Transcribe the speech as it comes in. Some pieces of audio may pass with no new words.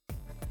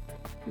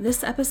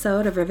This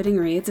episode of Riveting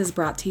Reads is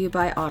brought to you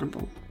by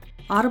Audible.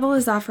 Audible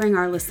is offering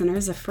our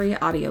listeners a free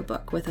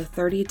audiobook with a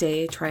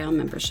 30-day trial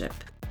membership.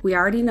 We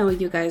already know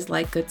you guys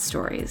like good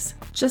stories.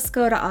 Just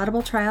go to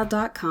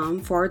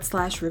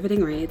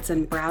audibletrial.com/riveting reads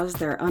and browse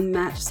their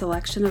unmatched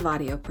selection of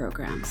audio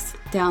programs.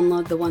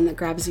 Download the one that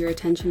grabs your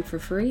attention for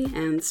free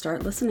and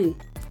start listening.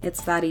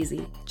 It's that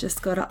easy.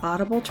 Just go to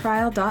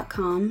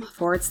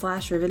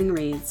audibletrial.com/riveting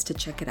reads to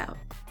check it out.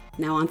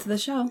 Now on to the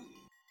show.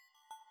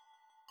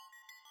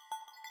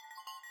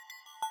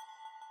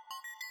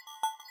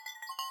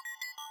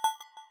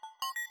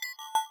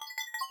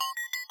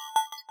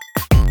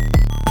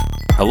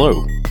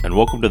 Hello, and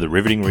welcome to the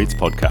Riveting Reads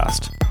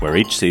podcast, where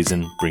each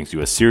season brings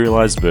you a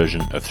serialized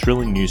version of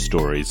thrilling news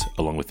stories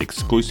along with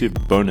exclusive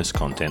bonus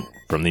content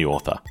from the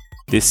author.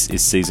 This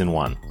is Season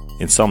 1,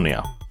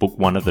 Insomnia, Book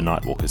 1 of the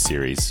Nightwalker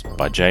series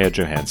by J.R.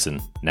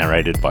 Johansson,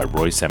 narrated by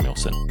Roy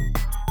Samuelson.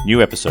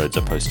 New episodes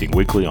are posting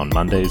weekly on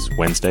Mondays,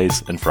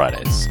 Wednesdays, and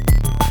Fridays.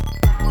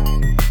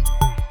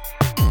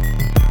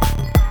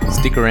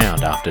 Stick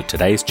around after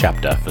today's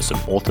chapter for some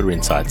author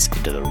insights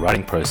into the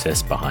writing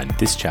process behind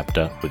this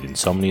chapter with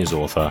Insomnia's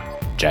author,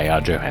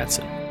 J.R.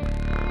 Johansson.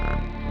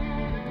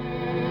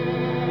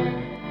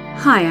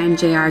 Hi, I'm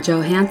J.R.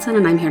 Johansson,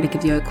 and I'm here to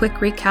give you a quick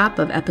recap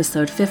of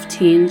Episode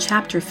 15,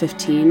 Chapter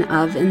 15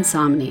 of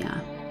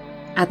Insomnia.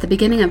 At the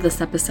beginning of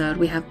this episode,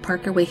 we have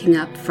Parker waking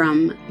up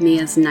from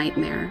Mia's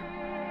nightmare.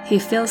 He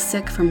feels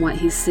sick from what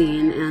he's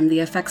seen, and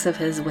the effects of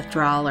his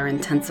withdrawal are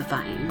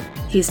intensifying.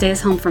 He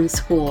stays home from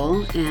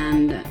school,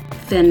 and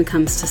Finn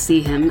comes to see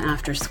him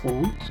after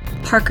school.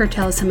 Parker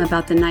tells him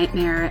about the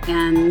nightmare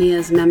and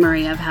Mia's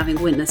memory of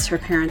having witnessed her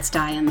parents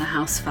die in the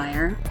house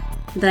fire.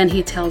 Then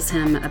he tells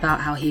him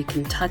about how he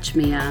can touch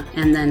Mia,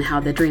 and then how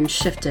the dream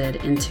shifted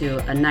into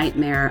a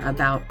nightmare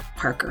about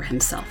Parker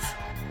himself.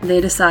 They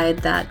decide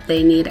that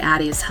they need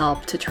Addie's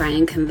help to try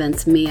and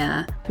convince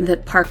Mia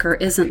that Parker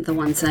isn't the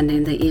one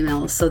sending the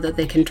emails so that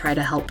they can try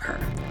to help her.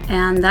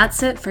 And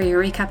that's it for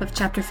your recap of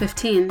Chapter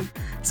 15.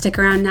 Stick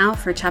around now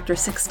for Chapter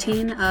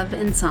 16 of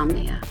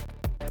Insomnia.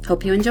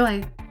 Hope you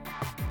enjoy.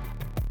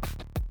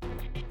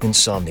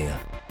 Insomnia,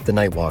 The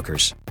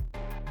Nightwalkers.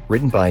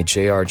 Written by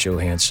J.R.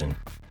 Johansson.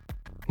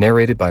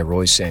 Narrated by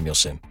Roy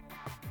Samuelson.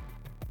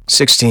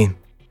 16.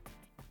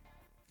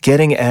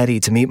 Getting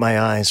Addie to meet my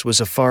eyes was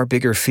a far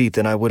bigger feat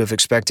than I would have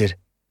expected.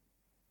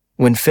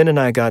 When Finn and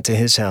I got to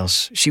his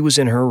house, she was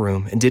in her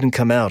room and didn't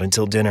come out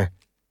until dinner.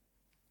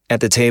 At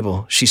the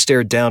table, she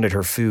stared down at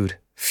her food,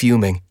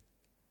 fuming.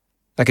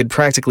 I could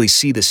practically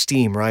see the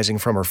steam rising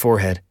from her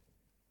forehead.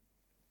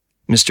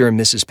 Mr. and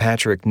Mrs.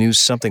 Patrick knew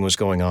something was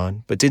going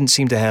on, but didn't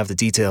seem to have the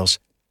details.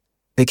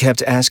 They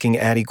kept asking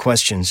Addie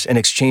questions and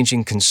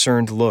exchanging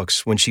concerned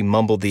looks when she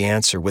mumbled the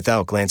answer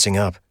without glancing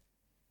up.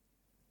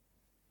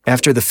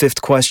 After the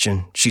 5th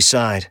question, she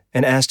sighed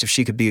and asked if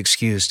she could be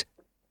excused.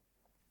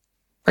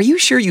 "Are you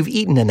sure you've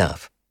eaten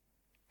enough?"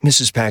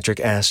 Mrs. Patrick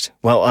asked,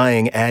 while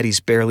eyeing Addie's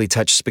barely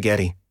touched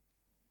spaghetti.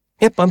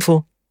 "Yep, I'm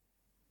full."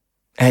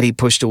 Addie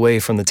pushed away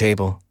from the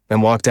table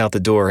and walked out the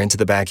door into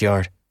the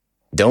backyard.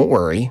 "Don't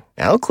worry,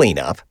 I'll clean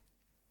up."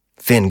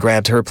 Finn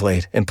grabbed her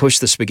plate and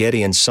pushed the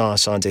spaghetti and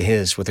sauce onto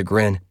his with a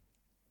grin.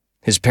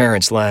 His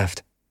parents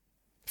laughed.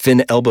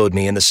 Finn elbowed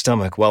me in the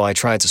stomach while I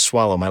tried to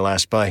swallow my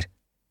last bite.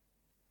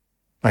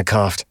 I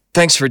coughed.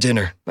 "Thanks for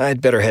dinner. I'd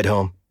better head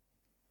home."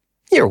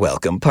 "You're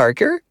welcome,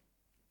 Parker,"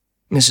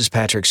 Mrs.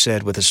 Patrick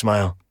said with a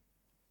smile.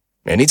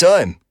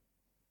 "Anytime."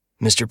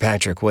 Mr.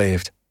 Patrick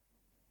waved.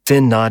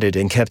 Finn nodded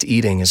and kept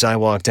eating as I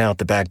walked out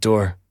the back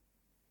door.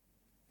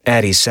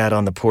 Addie sat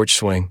on the porch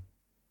swing.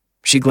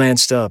 She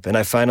glanced up, and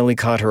I finally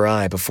caught her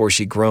eye before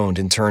she groaned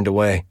and turned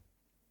away.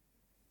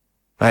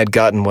 I had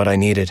gotten what I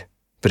needed,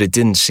 but it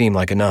didn't seem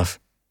like enough.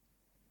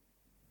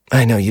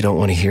 "I know you don't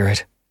want to hear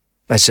it,"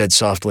 I said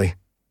softly.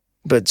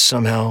 "But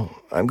somehow,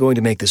 I'm going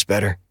to make this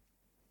better."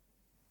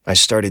 I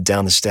started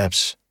down the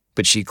steps,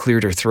 but she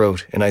cleared her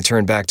throat and I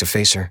turned back to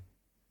face her.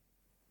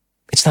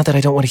 "It's not that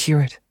I don't want to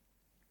hear it."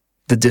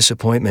 The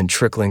disappointment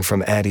trickling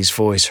from Addie's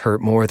voice hurt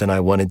more than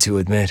I wanted to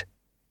admit.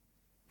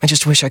 "I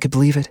just wish I could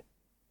believe it."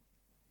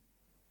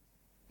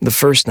 The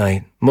first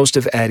night, most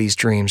of Addie's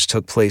dreams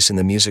took place in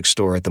the music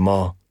store at the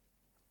mall.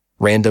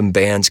 Random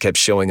bands kept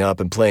showing up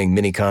and playing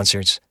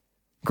mini-concerts.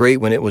 Great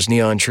when it was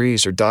Neon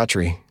Trees or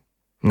Daughtry.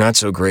 Not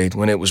so great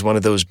when it was one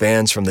of those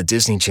bands from the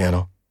Disney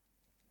Channel.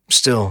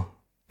 Still,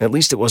 at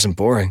least it wasn't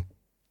boring.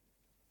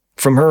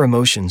 From her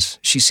emotions,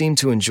 she seemed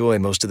to enjoy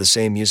most of the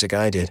same music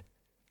I did.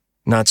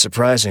 Not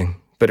surprising,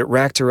 but it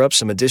racked her up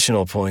some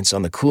additional points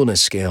on the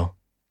coolness scale.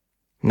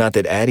 Not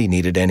that Addie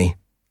needed any.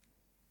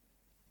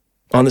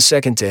 On the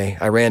second day,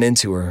 I ran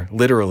into her,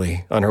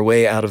 literally, on her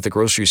way out of the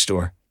grocery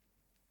store.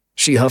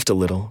 She huffed a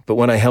little, but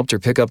when I helped her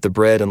pick up the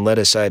bread and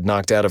lettuce I had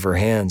knocked out of her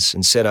hands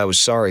and said I was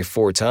sorry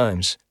 4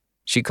 times,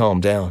 she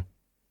calmed down.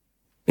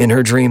 In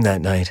her dream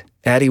that night,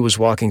 Addie was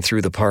walking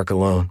through the park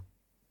alone.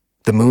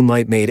 The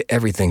moonlight made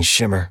everything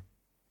shimmer.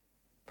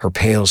 Her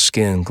pale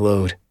skin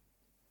glowed.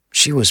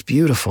 She was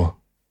beautiful.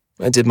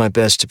 I did my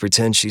best to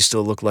pretend she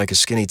still looked like a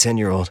skinny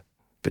 10-year-old,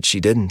 but she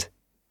didn't.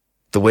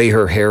 The way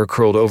her hair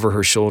curled over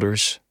her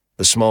shoulders,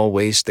 the small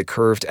waist that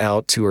curved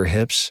out to her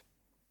hips.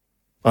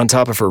 On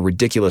top of her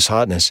ridiculous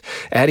hotness,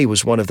 Addie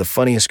was one of the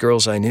funniest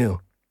girls I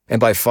knew,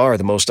 and by far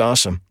the most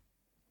awesome.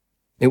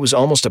 It was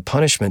almost a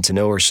punishment to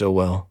know her so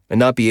well and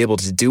not be able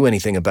to do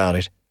anything about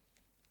it.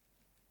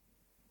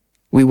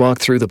 We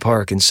walked through the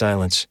park in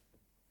silence.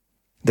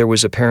 There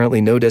was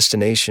apparently no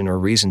destination or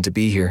reason to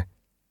be here.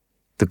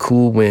 The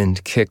cool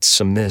wind kicked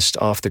some mist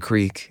off the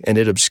creek, and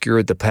it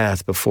obscured the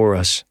path before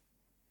us.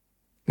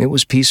 It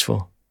was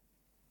peaceful.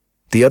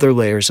 The other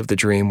layers of the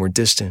dream were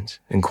distant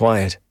and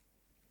quiet.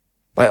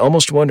 I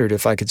almost wondered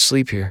if I could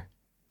sleep here,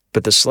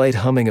 but the slight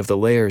humming of the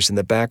layers in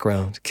the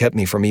background kept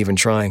me from even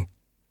trying.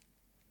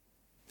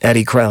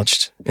 Addie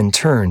crouched and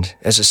turned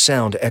as a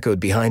sound echoed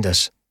behind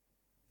us.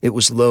 It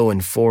was low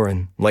and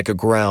foreign, like a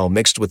growl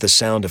mixed with the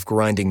sound of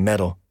grinding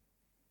metal.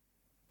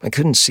 I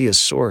couldn't see a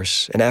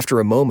source, and after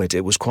a moment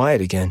it was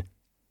quiet again.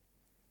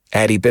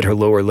 Addie bit her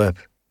lower lip,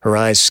 her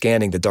eyes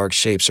scanning the dark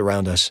shapes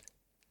around us.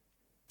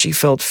 She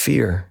felt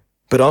fear,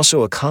 but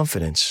also a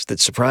confidence that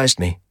surprised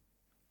me.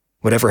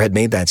 Whatever had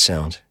made that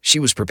sound, she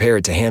was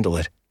prepared to handle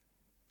it.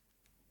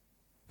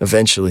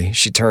 Eventually,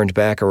 she turned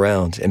back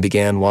around and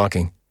began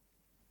walking.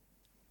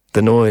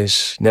 The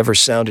noise never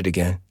sounded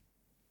again,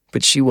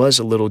 but she was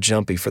a little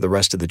jumpy for the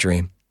rest of the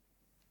dream.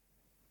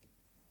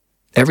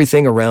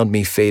 Everything around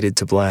me faded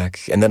to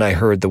black, and then I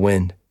heard the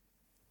wind.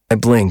 I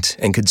blinked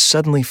and could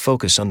suddenly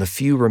focus on the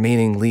few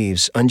remaining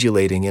leaves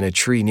undulating in a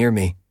tree near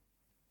me.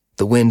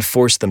 The wind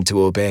forced them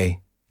to obey,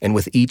 and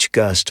with each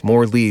gust,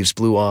 more leaves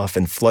blew off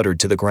and fluttered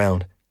to the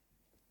ground.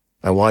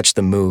 I watched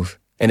them move,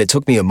 and it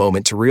took me a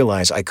moment to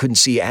realize I couldn't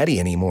see Addie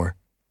anymore.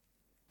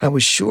 I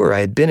was sure I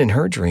had been in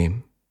her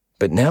dream,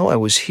 but now I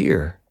was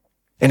here,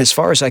 and as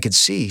far as I could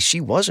see, she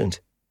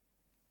wasn't.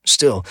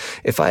 Still,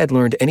 if I had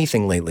learned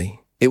anything lately,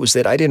 it was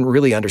that I didn't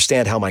really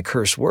understand how my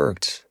curse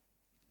worked.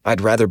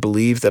 I'd rather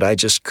believe that I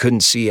just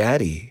couldn't see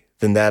Addie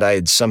than that I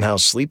had somehow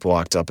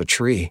sleepwalked up a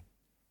tree.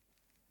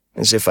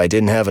 As if I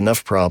didn't have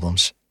enough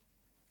problems.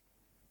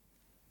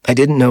 I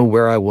didn't know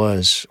where I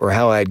was or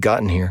how I had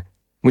gotten here,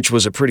 which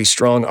was a pretty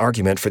strong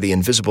argument for the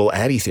invisible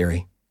Addie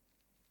theory.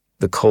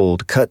 The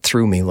cold cut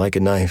through me like a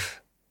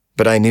knife,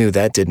 but I knew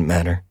that didn't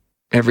matter.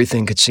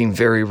 Everything could seem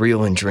very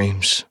real in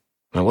dreams.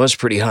 I was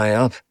pretty high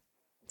up.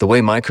 The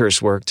way my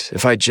curse worked,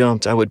 if I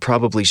jumped, I would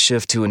probably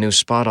shift to a new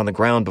spot on the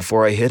ground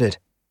before I hit it.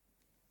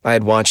 I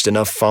had watched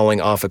enough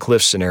falling off a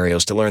cliff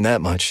scenarios to learn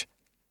that much.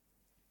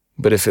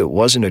 But if it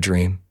wasn't a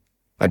dream,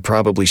 I'd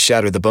probably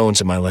shatter the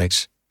bones in my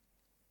legs.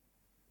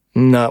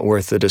 Not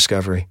worth the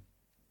discovery.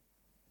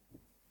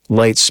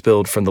 Light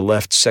spilled from the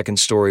left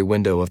second-story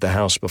window of the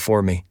house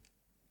before me.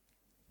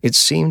 It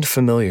seemed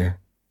familiar,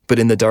 but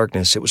in the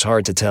darkness it was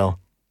hard to tell.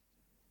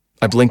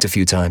 I blinked a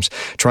few times,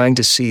 trying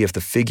to see if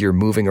the figure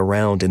moving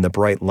around in the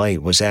bright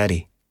light was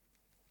Addie.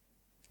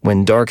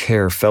 When dark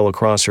hair fell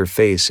across her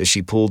face as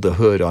she pulled the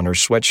hood on her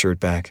sweatshirt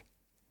back,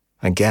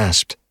 I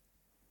gasped.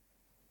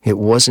 It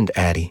wasn't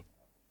Addie.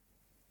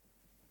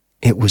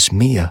 It was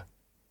Mia.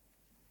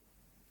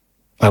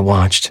 I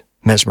watched,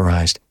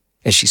 mesmerized,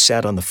 as she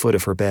sat on the foot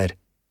of her bed.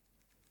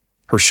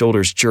 Her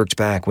shoulders jerked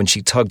back when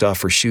she tugged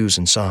off her shoes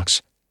and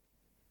socks.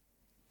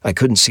 I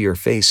couldn't see her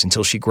face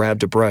until she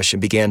grabbed a brush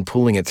and began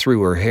pulling it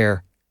through her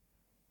hair.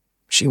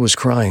 She was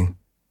crying.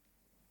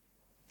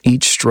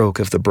 Each stroke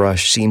of the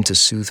brush seemed to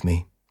soothe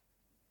me.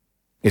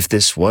 If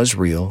this was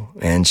real,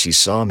 and she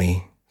saw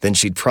me, then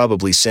she'd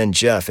probably send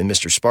Jeff and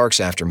Mr. Sparks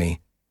after me,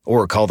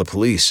 or call the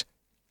police.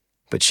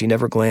 But she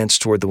never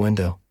glanced toward the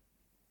window.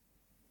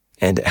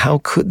 And how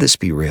could this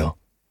be real?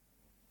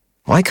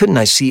 Why couldn't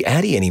I see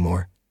Addie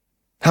anymore?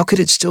 How could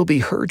it still be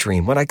her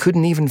dream when I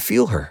couldn't even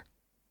feel her?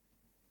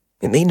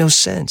 It made no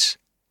sense,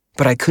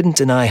 but I couldn't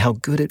deny how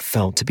good it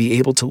felt to be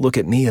able to look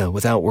at Mia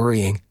without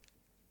worrying.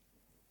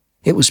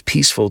 It was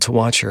peaceful to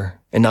watch her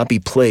and not be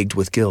plagued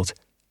with guilt.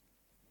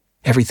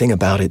 Everything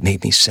about it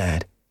made me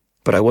sad,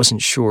 but I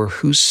wasn't sure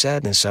whose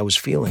sadness I was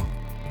feeling.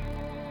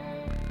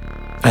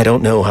 I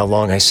don't know how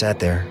long I sat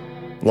there,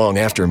 long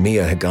after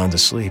Mia had gone to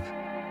sleep.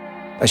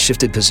 I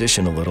shifted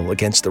position a little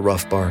against the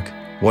rough bark,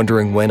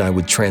 wondering when I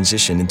would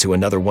transition into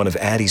another one of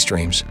Addie's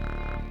dreams.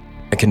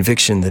 A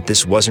conviction that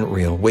this wasn't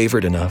real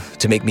wavered enough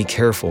to make me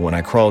careful when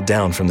I crawled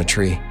down from the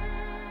tree.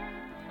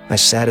 I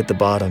sat at the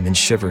bottom and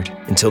shivered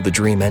until the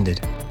dream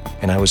ended,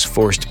 and I was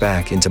forced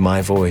back into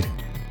my void.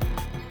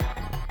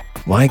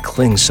 Why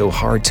cling so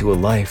hard to a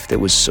life that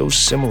was so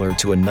similar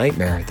to a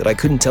nightmare that I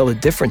couldn't tell the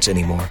difference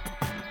anymore?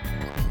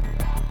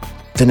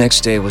 The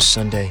next day was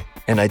Sunday,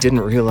 and I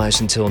didn't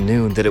realize until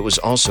noon that it was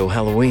also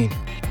Halloween.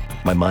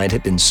 My mind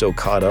had been so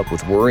caught up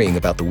with worrying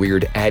about the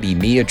weird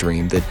Addie-Mia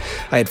dream that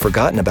I had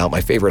forgotten about my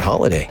favorite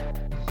holiday.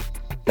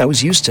 I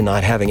was used to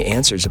not having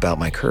answers about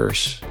my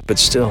curse, but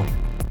still,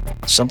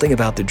 something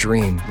about the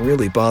dream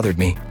really bothered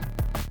me.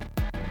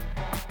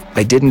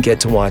 I didn't get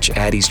to watch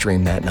Addie's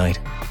dream that night.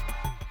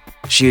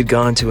 She had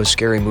gone to a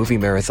scary movie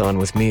marathon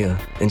with Mia,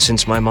 and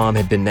since my mom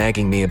had been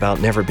nagging me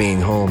about never being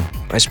home,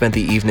 I spent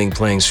the evening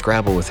playing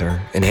Scrabble with her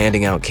and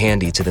handing out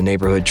candy to the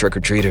neighborhood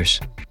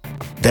trick-or-treaters.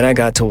 Then I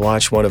got to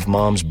watch one of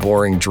Mom's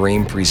boring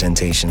dream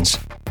presentations.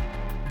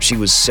 She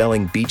was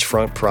selling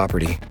beachfront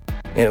property,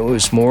 and it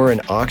was more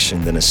an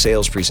auction than a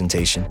sales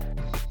presentation.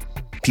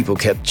 People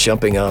kept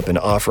jumping up and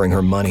offering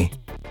her money.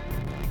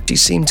 She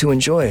seemed to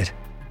enjoy it.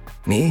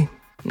 Me,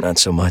 not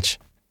so much.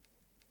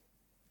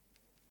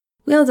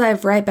 We'll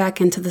dive right back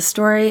into the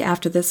story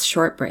after this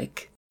short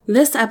break.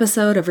 This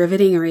episode of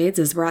Riveting Reads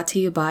is brought to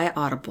you by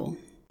Audible.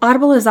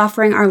 Audible is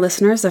offering our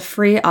listeners a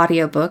free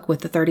audiobook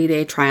with a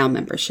 30-day trial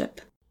membership.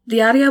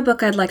 The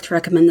audiobook I'd like to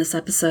recommend this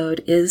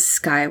episode is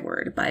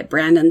Skyward by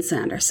Brandon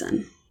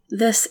Sanderson.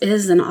 This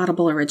is an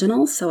Audible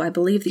original, so I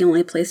believe the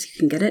only place you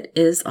can get it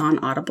is on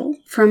Audible.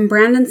 From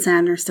Brandon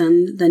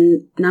Sanderson,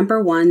 the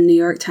 #1 New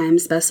York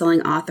Times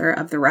bestselling author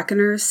of the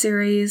Reckoners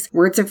series,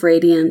 Words of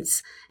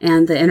Radiance,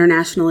 and the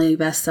internationally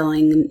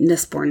bestselling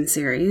Mistborn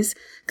series,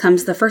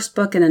 comes the first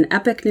book in an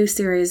epic new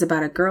series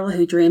about a girl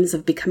who dreams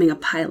of becoming a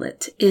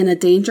pilot in a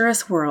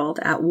dangerous world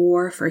at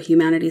war for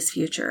humanity's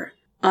future.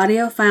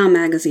 AudioFile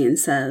magazine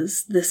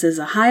says this is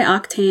a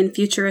high-octane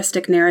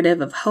futuristic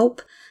narrative of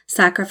hope,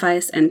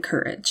 sacrifice, and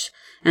courage,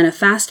 and a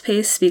fast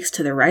pace speaks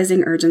to the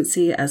rising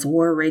urgency as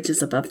war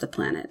rages above the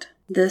planet.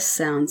 This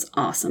sounds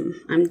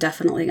awesome. I'm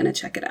definitely going to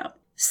check it out.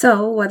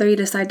 So, whether you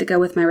decide to go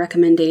with my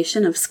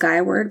recommendation of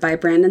Skyward by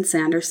Brandon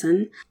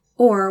Sanderson,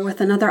 or with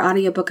another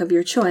audiobook of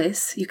your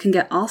choice, you can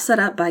get all set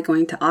up by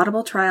going to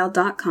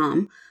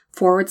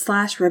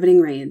audibletrial.com/riveting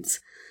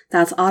reads.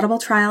 That's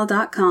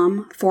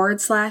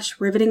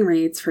audibletrial.com/riveting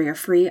reads for your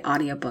free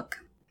audiobook.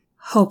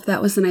 Hope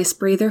that was a nice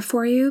breather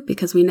for you,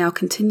 because we now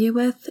continue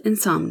with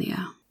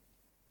Insomnia.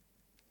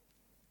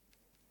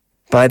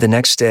 By the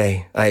next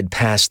day, I had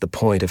passed the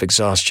point of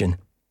exhaustion.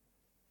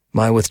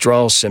 My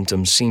withdrawal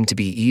symptoms seemed to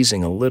be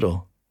easing a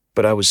little,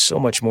 but I was so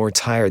much more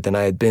tired than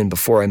I had been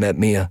before I met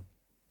Mia.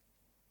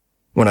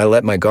 When I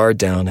let my guard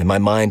down and my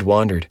mind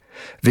wandered,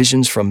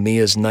 visions from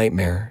Mia's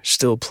nightmare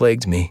still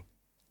plagued me.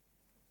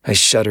 I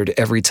shuddered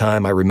every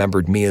time I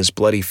remembered Mia's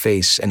bloody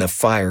face and the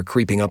fire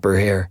creeping up her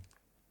hair.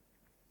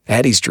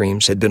 Addie's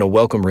dreams had been a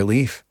welcome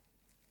relief,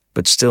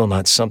 but still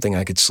not something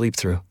I could sleep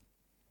through.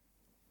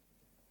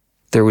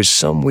 There was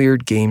some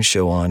weird game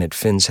show on at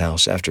Finn's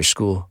house after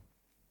school.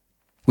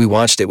 We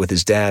watched it with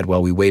his dad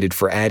while we waited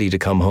for Addie to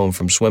come home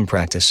from swim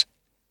practice.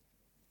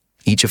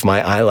 Each of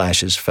my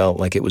eyelashes felt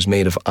like it was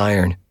made of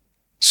iron,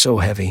 so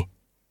heavy.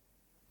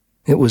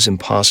 It was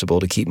impossible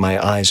to keep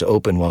my eyes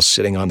open while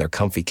sitting on their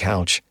comfy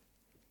couch.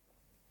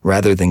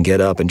 Rather than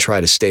get up and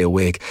try to stay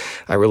awake,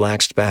 I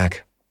relaxed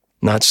back,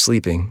 not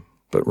sleeping,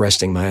 but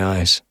resting my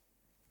eyes.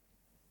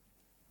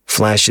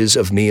 Flashes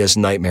of Mia's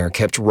nightmare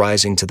kept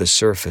rising to the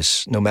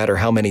surface, no matter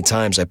how many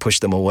times I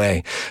pushed them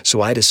away,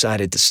 so I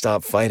decided to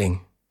stop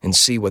fighting and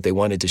see what they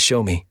wanted to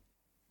show me.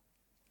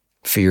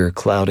 Fear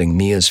clouding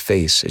Mia's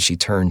face as she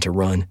turned to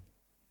run.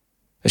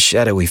 A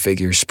shadowy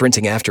figure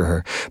sprinting after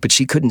her, but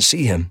she couldn't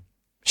see him.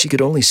 She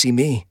could only see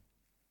me.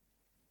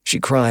 She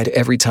cried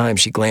every time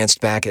she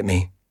glanced back at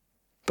me,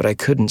 but I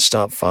couldn't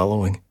stop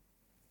following.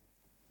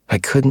 I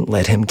couldn't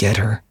let him get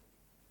her.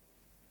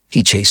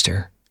 He chased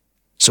her,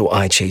 so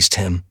I chased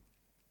him.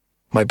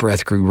 My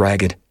breath grew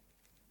ragged.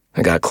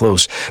 I got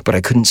close, but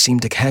I couldn't seem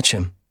to catch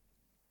him.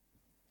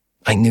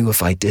 I knew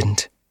if I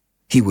didn't,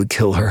 he would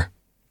kill her.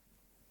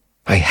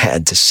 I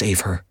had to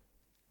save her.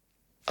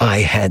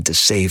 I had to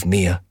save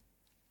Mia.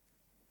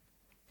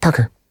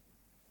 "Parker."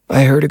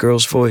 I heard a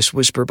girl's voice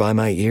whisper by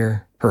my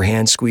ear, her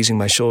hand squeezing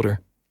my shoulder.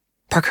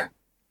 "Parker."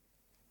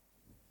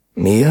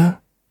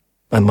 "Mia?"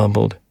 I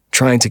mumbled,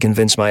 trying to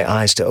convince my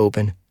eyes to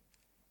open.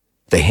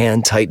 The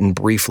hand tightened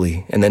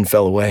briefly and then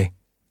fell away.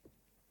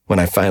 When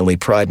I finally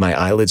pried my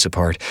eyelids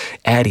apart,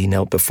 Addie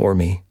knelt before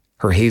me,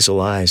 her hazel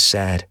eyes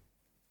sad.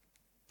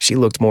 She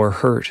looked more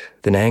hurt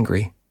than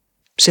angry.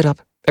 "Sit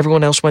up.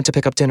 Everyone else went to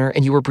pick up dinner,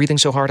 and you were breathing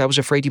so hard I was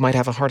afraid you might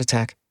have a heart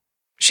attack."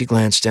 She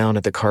glanced down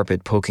at the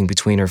carpet poking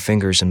between her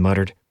fingers and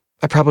muttered,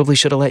 "I probably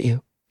should have let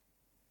you."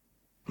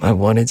 I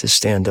wanted to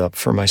stand up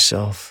for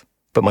myself,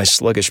 but my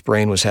sluggish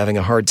brain was having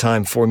a hard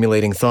time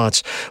formulating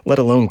thoughts, let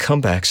alone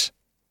comebacks.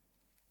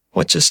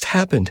 What just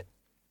happened?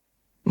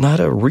 Not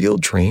a real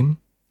dream.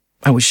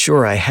 I was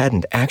sure I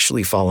hadn't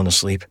actually fallen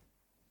asleep.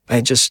 I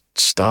had just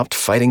stopped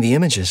fighting the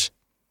images.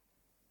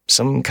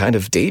 Some kind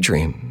of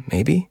daydream,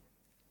 maybe?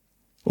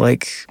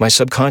 Like my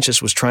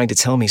subconscious was trying to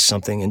tell me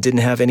something and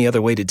didn't have any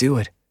other way to do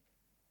it.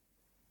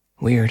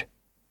 Weird.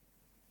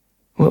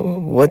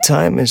 What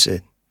time is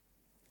it?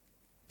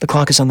 "The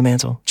clock is on the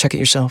mantel. Check it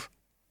yourself."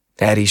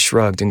 Addie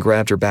shrugged and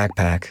grabbed her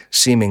backpack,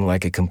 seeming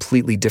like a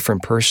completely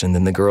different person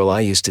than the girl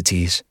I used to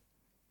tease.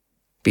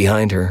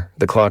 Behind her,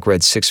 the clock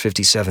read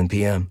 6:57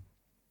 p.m.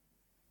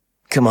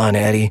 "Come on,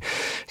 Addie.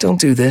 Don't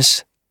do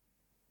this."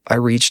 I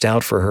reached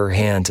out for her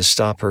hand to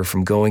stop her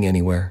from going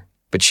anywhere,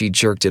 but she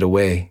jerked it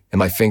away, and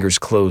my fingers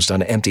closed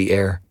on empty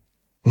air.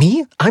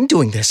 "Me? I'm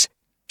doing this."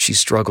 She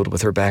struggled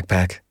with her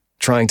backpack,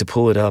 trying to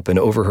pull it up and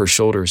over her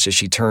shoulders as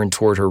she turned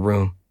toward her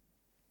room.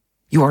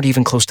 "You aren't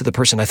even close to the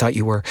person I thought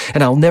you were,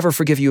 and I'll never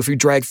forgive you if you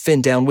drag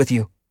Finn down with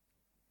you."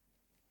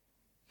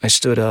 I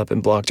stood up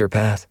and blocked her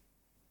path.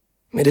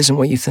 "It isn't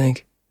what you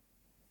think."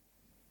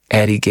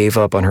 Addie gave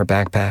up on her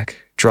backpack,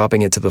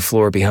 dropping it to the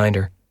floor behind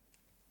her.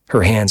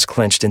 Her hands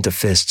clenched into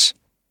fists.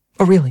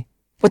 Oh, really?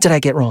 What did I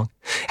get wrong?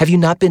 Have you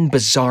not been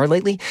bizarre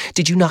lately?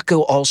 Did you not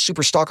go all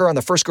super stalker on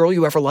the first girl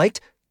you ever liked?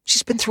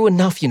 She's been through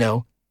enough, you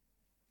know.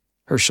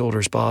 Her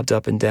shoulders bobbed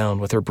up and down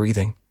with her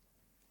breathing.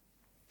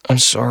 I'm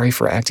sorry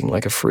for acting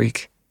like a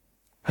freak,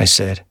 I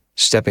said,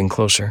 stepping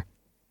closer.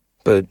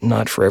 But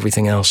not for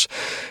everything else.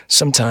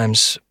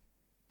 Sometimes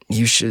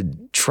you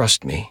should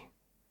trust me.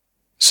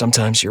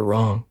 Sometimes you're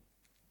wrong.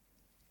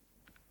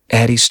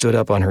 Addie stood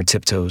up on her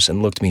tiptoes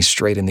and looked me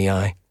straight in the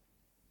eye.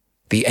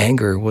 The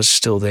anger was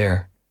still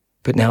there,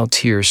 but now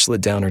tears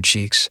slid down her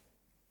cheeks.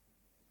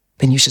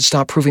 Then you should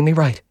stop proving me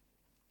right.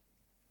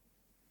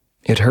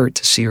 It hurt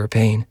to see her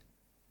pain.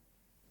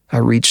 I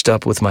reached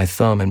up with my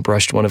thumb and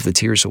brushed one of the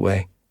tears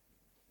away.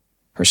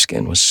 Her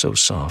skin was so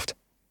soft.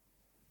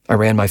 I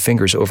ran my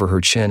fingers over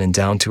her chin and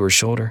down to her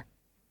shoulder.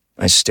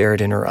 I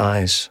stared in her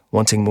eyes,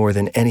 wanting more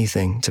than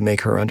anything to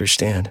make her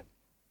understand.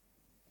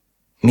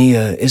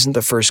 Mia isn't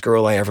the first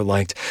girl I ever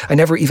liked. I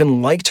never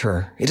even liked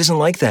her. It isn't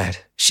like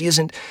that. She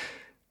isn't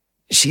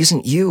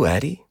you,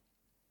 Addie.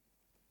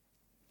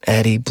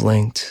 Addie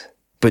blinked,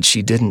 but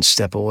she didn't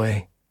step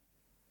away.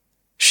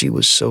 She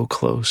was so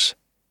close.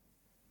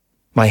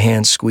 My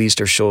hand squeezed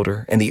her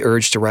shoulder, and the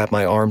urge to wrap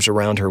my arms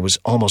around her was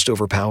almost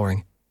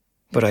overpowering.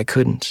 But I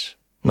couldn't,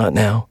 not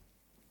now.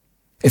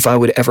 If I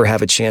would ever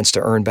have a chance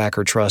to earn back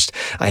her trust,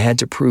 I had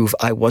to prove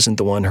I wasn't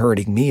the one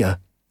hurting Mia.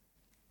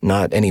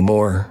 Not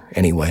anymore,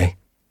 anyway.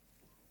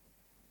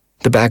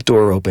 The back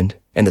door opened,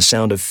 and the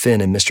sound of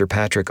Finn and Mr.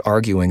 Patrick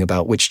arguing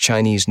about which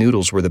Chinese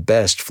noodles were the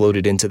best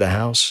floated into the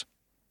house.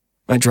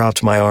 I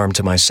dropped my arm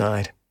to my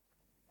side.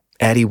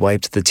 Addie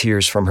wiped the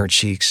tears from her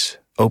cheeks,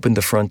 opened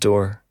the front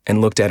door,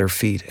 and looked at her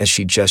feet as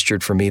she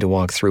gestured for me to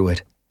walk through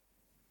it.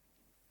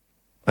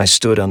 I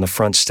stood on the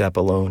front step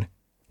alone,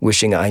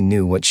 wishing I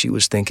knew what she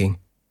was thinking.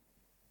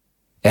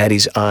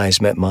 Addie's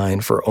eyes met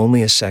mine for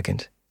only a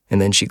second,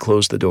 and then she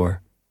closed the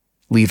door,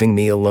 leaving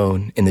me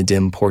alone in the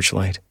dim porch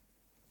light.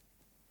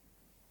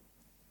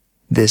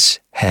 This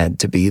had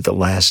to be the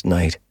last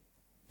night.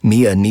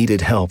 Mia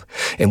needed help,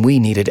 and we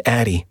needed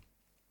Addie.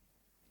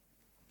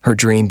 Her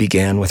dream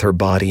began with her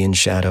body in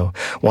shadow,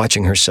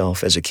 watching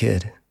herself as a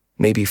kid,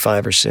 maybe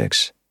 5 or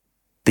 6.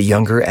 The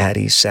younger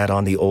Addie sat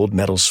on the old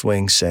metal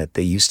swing set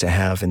they used to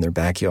have in their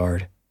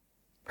backyard.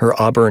 Her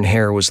auburn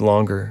hair was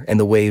longer, and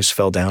the waves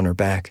fell down her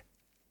back.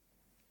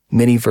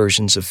 Mini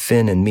versions of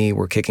Finn and me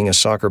were kicking a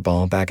soccer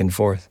ball back and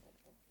forth.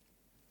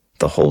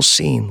 The whole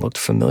scene looked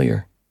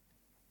familiar.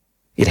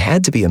 It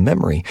had to be a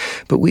memory,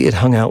 but we had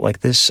hung out like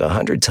this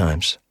 100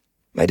 times.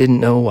 I didn't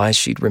know why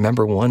she'd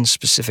remember one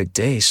specific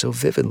day so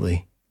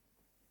vividly.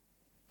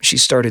 She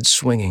started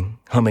swinging,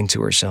 humming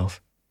to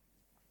herself.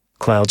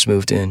 Clouds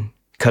moved in,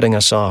 cutting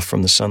us off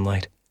from the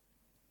sunlight.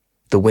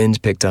 The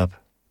wind picked up,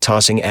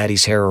 tossing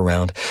Addie's hair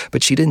around,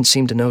 but she didn't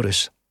seem to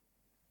notice.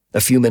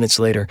 A few minutes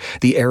later,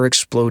 the air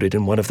exploded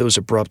in one of those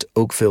abrupt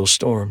Oakville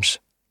storms.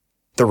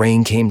 The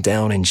rain came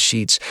down in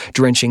sheets,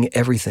 drenching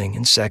everything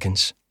in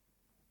seconds.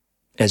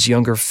 As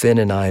younger Finn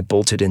and I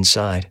bolted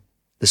inside,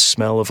 the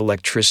smell of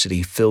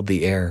electricity filled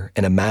the air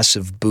and a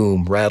massive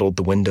boom rattled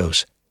the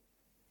windows.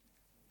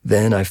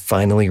 Then I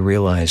finally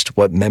realized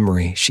what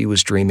memory she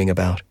was dreaming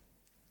about.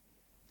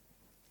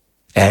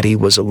 Addie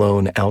was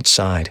alone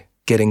outside,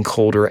 getting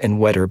colder and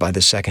wetter by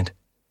the second.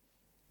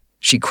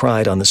 She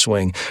cried on the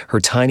swing, her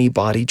tiny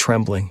body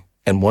trembling,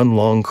 and one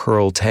long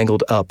curl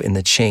tangled up in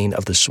the chain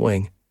of the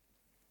swing.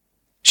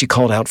 She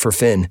called out for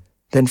Finn,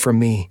 then for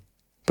me,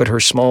 but her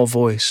small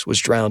voice was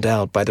drowned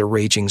out by the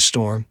raging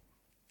storm.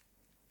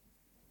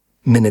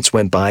 Minutes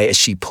went by as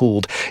she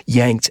pulled,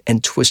 yanked,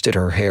 and twisted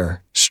her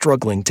hair,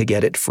 struggling to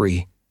get it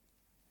free.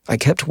 I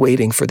kept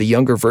waiting for the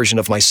younger version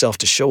of myself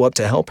to show up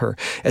to help her,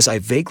 as I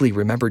vaguely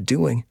remembered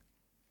doing.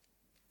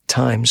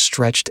 Time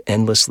stretched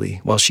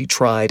endlessly while she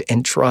tried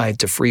and tried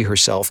to free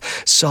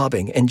herself,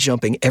 sobbing and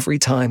jumping every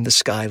time the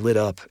sky lit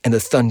up and the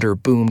thunder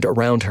boomed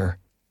around her.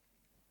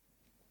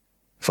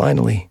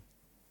 Finally,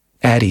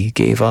 Addie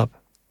gave up.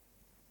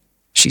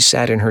 She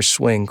sat in her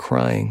swing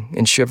crying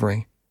and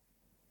shivering,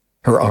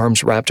 her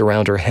arms wrapped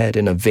around her head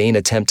in a vain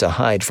attempt to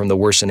hide from the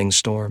worsening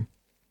storm.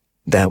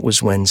 That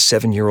was when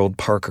 7-year-old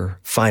Parker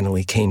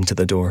finally came to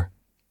the door.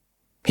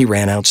 He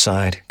ran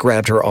outside,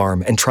 grabbed her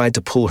arm, and tried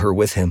to pull her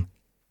with him.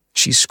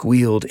 She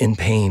squealed in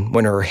pain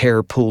when her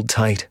hair pulled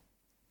tight.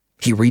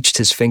 He reached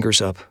his fingers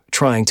up,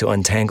 trying to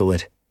untangle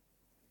it.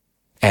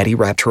 Addie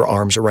wrapped her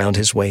arms around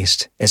his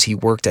waist as he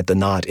worked at the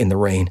knot in the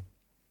rain.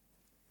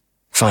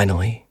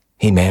 Finally,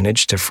 he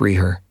managed to free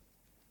her.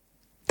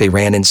 They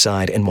ran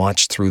inside and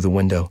watched through the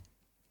window.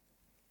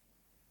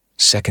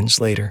 Seconds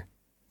later,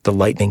 the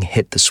lightning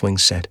hit the swing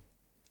set,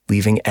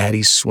 leaving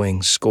Addie's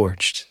swing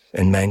scorched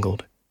and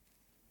mangled.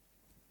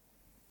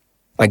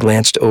 I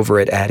glanced over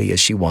at Addie as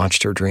she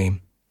watched her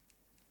dream.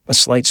 A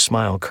slight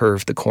smile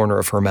curved the corner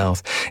of her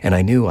mouth, and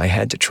I knew I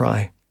had to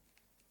try.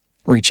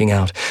 Reaching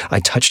out, I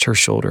touched her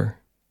shoulder,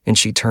 and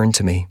she turned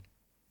to me.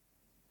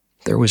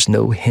 There was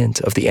no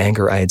hint of the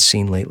anger I had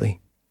seen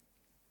lately.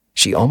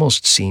 She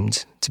almost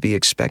seemed to be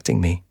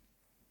expecting me.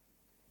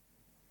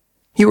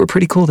 You were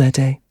pretty cool that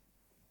day."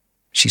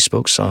 She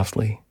spoke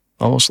softly,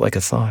 almost like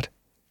a thought.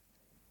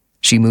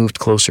 She moved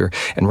closer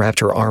and wrapped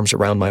her arms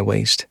around my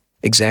waist,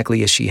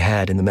 exactly as she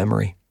had in the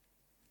memory.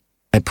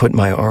 I put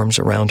my arms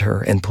around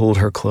her and pulled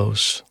her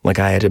close, like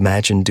I had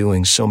imagined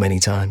doing so many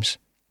times.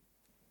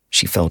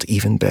 She felt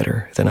even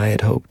better than I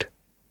had hoped.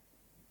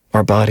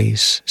 Our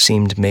bodies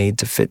seemed made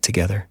to fit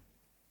together.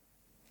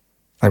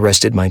 I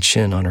rested my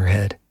chin on her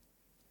head.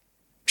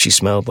 She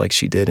smelled like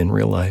she did in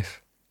real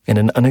life, and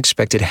an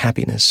unexpected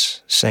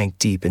happiness sank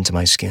deep into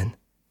my skin.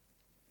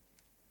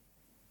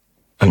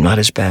 "I'm not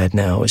as bad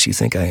now as you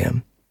think I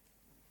am."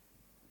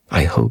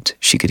 I hoped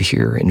she could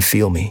hear and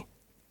feel me,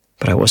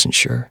 but I wasn't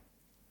sure.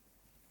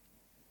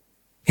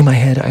 "In my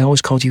head, I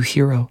always called you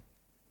Hero.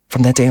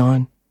 From that day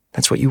on,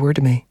 that's what you were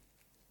to me."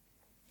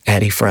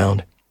 Addie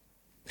frowned,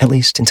 at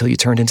least until you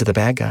turned into the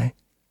bad guy.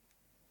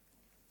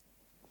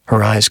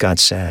 Her eyes got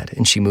sad,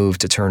 and she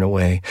moved to turn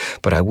away,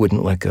 but I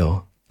wouldn't let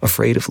go,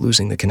 afraid of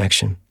losing the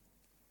connection.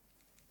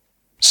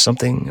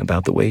 Something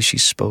about the way she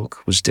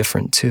spoke was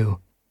different, too.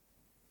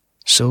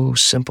 So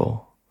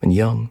simple and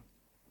young,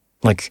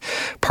 like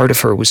part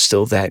of her was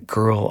still that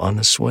girl on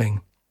the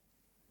swing.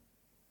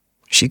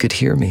 She could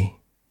hear me,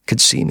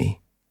 could see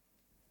me.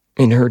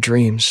 In her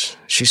dreams,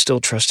 she still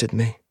trusted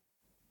me.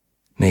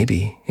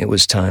 Maybe it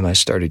was time I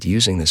started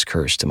using this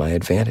curse to my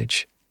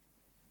advantage.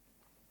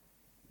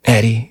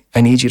 "Addie,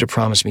 I need you to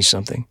promise me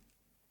something."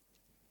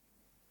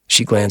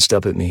 She glanced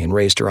up at me and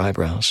raised her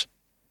eyebrows.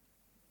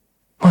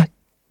 "What?"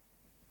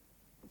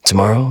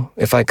 "Tomorrow,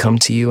 if I come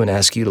to you and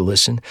ask you to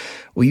listen,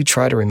 will you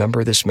try to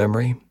remember this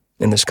memory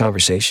and this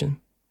conversation?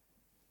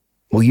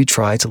 Will you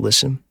try to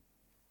listen?"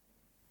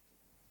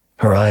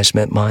 Her eyes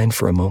met mine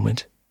for a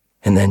moment,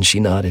 and then she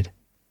nodded.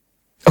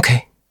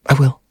 "Okay, I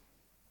will."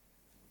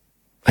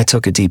 I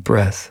took a deep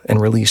breath and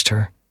released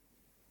her.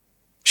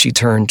 She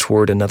turned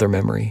toward another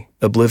memory,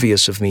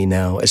 oblivious of me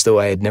now, as though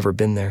I had never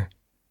been there.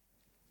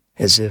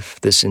 As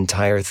if this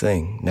entire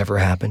thing never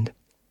happened.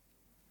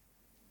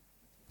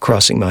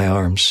 Crossing my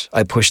arms,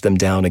 I pushed them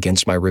down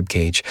against my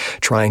ribcage,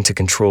 trying to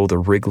control the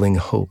wriggling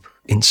hope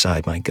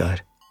inside my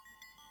gut.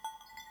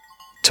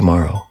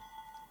 Tomorrow,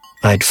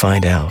 I'd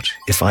find out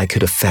if I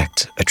could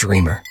affect a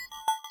dreamer.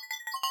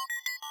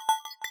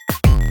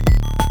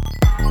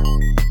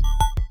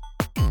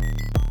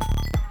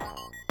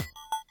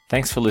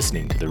 Thanks for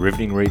listening to the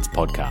Riveting Reads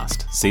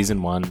podcast,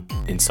 Season 1,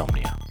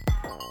 Insomnia.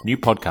 New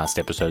podcast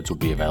episodes will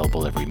be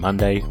available every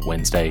Monday,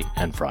 Wednesday,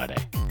 and Friday.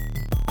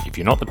 If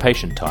you're not the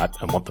patient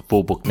type and want the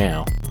full book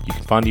now, you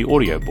can find the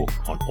audiobook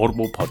on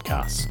Audible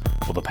Podcasts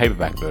or the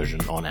paperback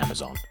version on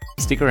Amazon.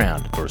 Stick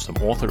around for some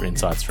author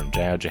insights from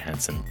J.R.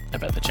 Johansson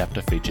about the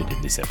chapter featured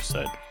in this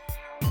episode.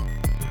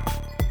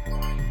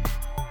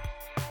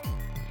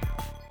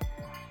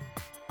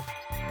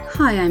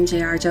 Hi, I'm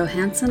J.R.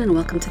 Johansson, and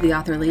welcome to the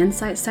Authorly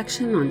Insights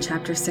section on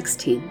Chapter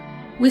 16.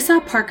 We saw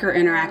Parker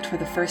interact for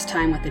the first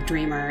time with the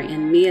Dreamer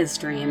in Mia's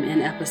dream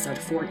in Episode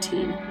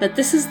 14, but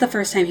this is the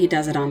first time he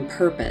does it on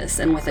purpose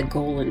and with a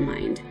goal in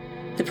mind.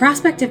 The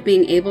prospect of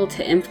being able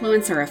to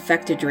influence or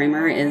affect a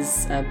Dreamer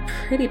is a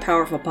pretty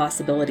powerful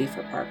possibility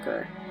for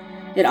Parker.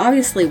 It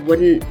obviously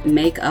wouldn't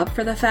make up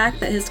for the fact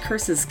that his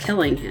curse is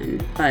killing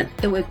him, but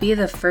it would be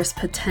the first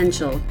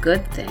potential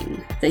good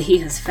thing that he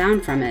has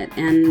found from it,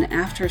 and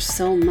after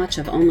so much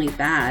of only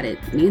bad,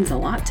 it means a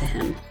lot to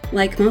him.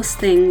 Like most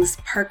things,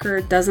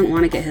 Parker doesn't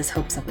want to get his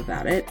hopes up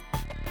about it,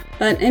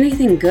 but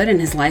anything good in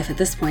his life at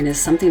this point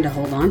is something to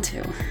hold on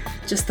to.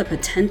 Just the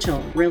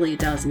potential really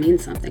does mean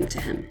something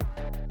to him.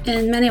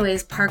 In many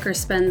ways, Parker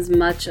spends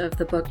much of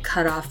the book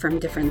cut off from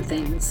different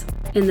things.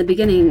 In the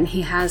beginning,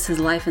 he has his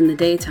life in the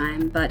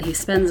daytime, but he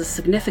spends a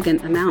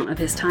significant amount of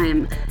his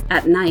time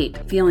at night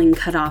feeling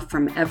cut off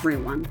from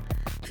everyone,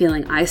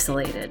 feeling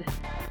isolated.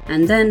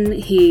 And then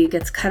he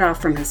gets cut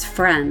off from his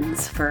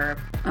friends for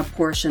a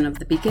portion of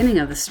the beginning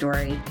of the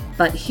story.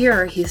 But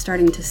here, he's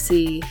starting to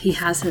see he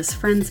has his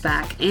friends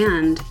back,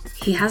 and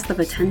he has the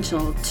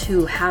potential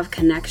to have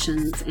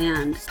connections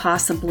and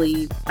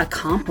possibly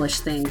accomplish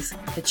things,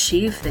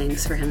 achieve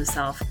things for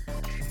himself,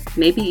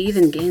 maybe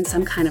even gain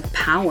some kind of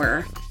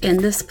power in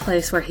this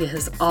place where he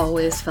has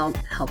always felt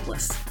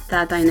helpless.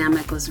 That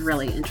dynamic was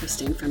really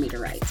interesting for me to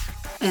write.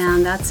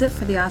 And that's it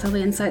for the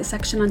Authorly Insight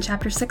section on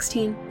Chapter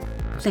 16.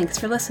 Thanks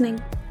for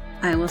listening.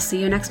 I will see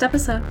you next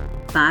episode.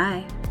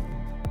 Bye.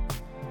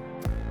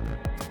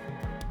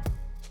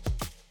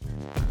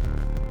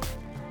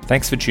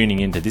 Thanks for tuning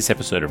in to this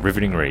episode of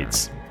Riveting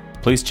Reads.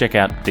 Please check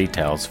out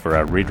details for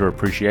our Reader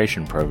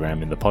Appreciation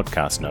Program in the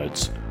podcast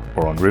notes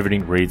or on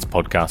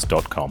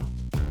rivetingreadspodcast.com.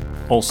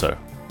 Also,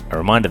 a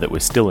reminder that we're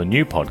still a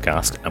new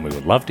podcast and we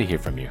would love to hear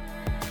from you.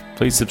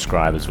 Please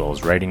subscribe as well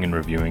as rating and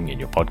reviewing in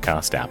your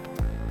podcast app.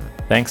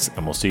 Thanks,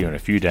 and we'll see you in a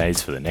few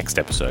days for the next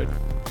episode.